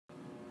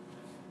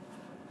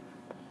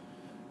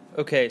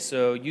Okay,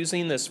 so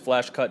using this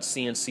FlashCut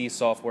CNC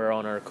software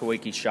on our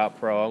Koike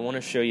ShopPro, I want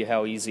to show you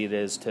how easy it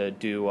is to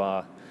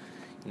do,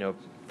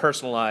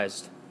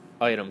 personalized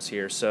items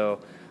here. So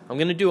I'm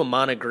going to do a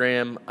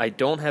monogram. I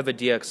don't have a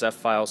DXF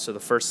file, so the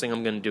first thing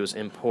I'm going to do is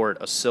import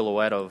a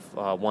silhouette of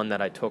one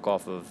that I took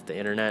off of the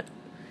internet.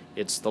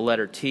 It's the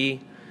letter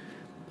T.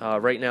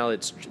 Right now,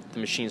 the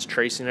machine's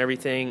tracing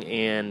everything,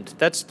 and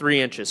that's 3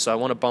 inches. So I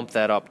want to bump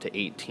that up to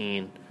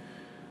 18.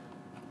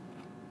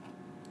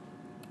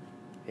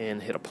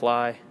 And hit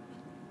apply.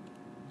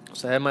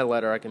 So I have my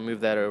letter. I can move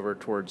that over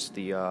towards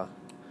the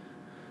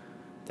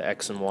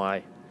X and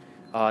Y.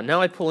 Now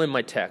I pull in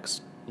my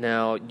text.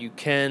 Now you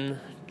can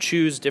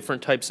choose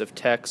different types of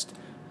text.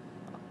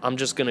 I'm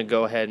just going to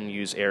go ahead and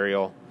use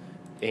Arial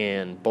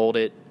and bold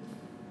it.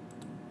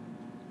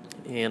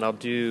 And I'll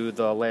do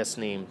the last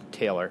name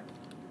Taylor.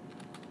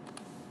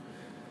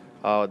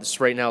 This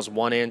right now is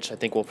 1 inch. I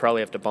think we'll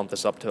probably have to bump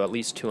this up to at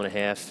least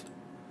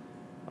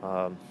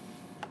 2.5.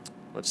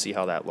 Let's see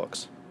how that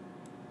looks.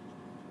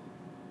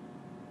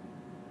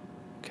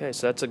 Okay,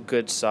 so that's a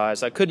good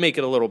size. I could make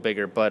it a little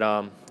bigger, but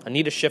I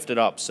need to shift it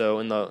up. So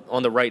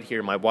on the right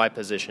here, my Y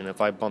position,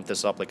 if I bump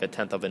this up like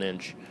 1/10 of an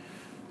inch,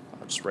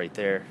 just right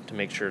there to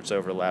make sure it's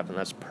overlapping,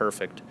 that's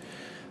perfect.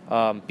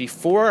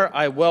 Before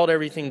I weld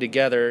everything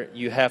together,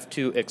 you have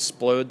to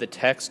explode the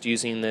text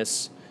using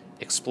this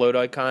explode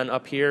icon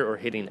up here or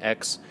hitting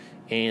X,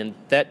 and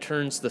that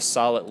turns the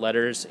solid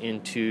letters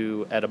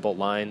into edible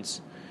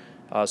lines.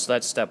 So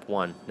that's step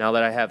one. Now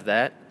that I have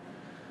that,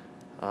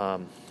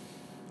 I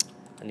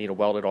need to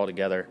weld it all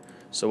together.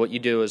 So what you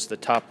do is the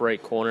top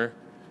right corner,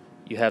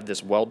 you have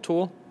this weld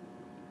tool,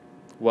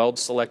 weld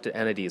selected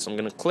entities. I'm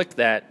going to click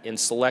that and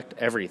select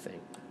everything.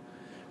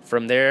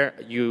 From there,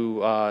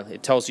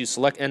 it tells you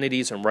select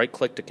entities and right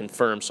click to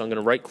confirm. So I'm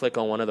going to right click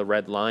on one of the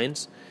red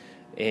lines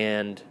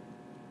and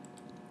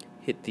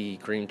hit the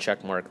green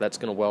check mark. That's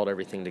going to weld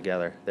everything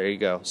together. There you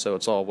go. So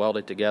it's all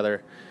welded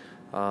together.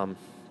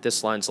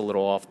 This line's a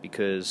little off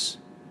because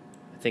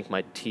I think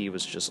my T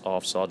was just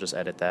off, so I'll just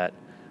edit that.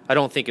 I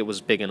don't think it was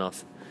big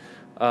enough.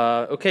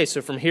 Okay,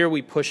 so from here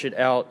we push it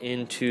out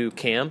into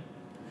CAM,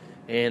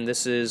 and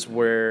this is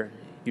where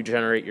you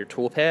generate your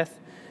toolpath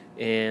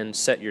and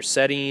set your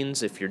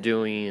settings. If you're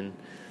doing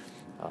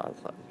an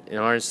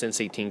Aronson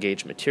 18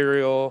 gauge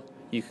material,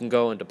 you can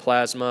go into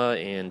plasma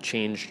and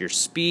change your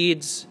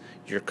speeds,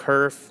 your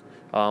kerf.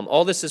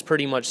 All this is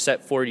pretty much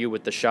set for you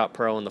with the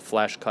ShopPro and the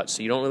FlashCut,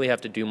 so you don't really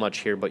have to do much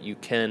here, but you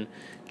can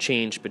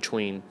change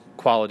between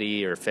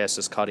quality or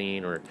fastest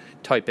cutting or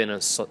type in a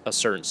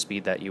certain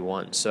speed that you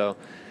want. So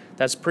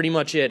that's pretty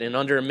much it. In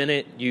under a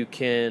minute, you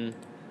can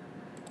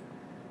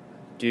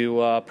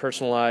do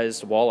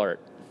personalized wall art.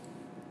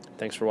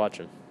 Thanks for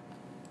watching.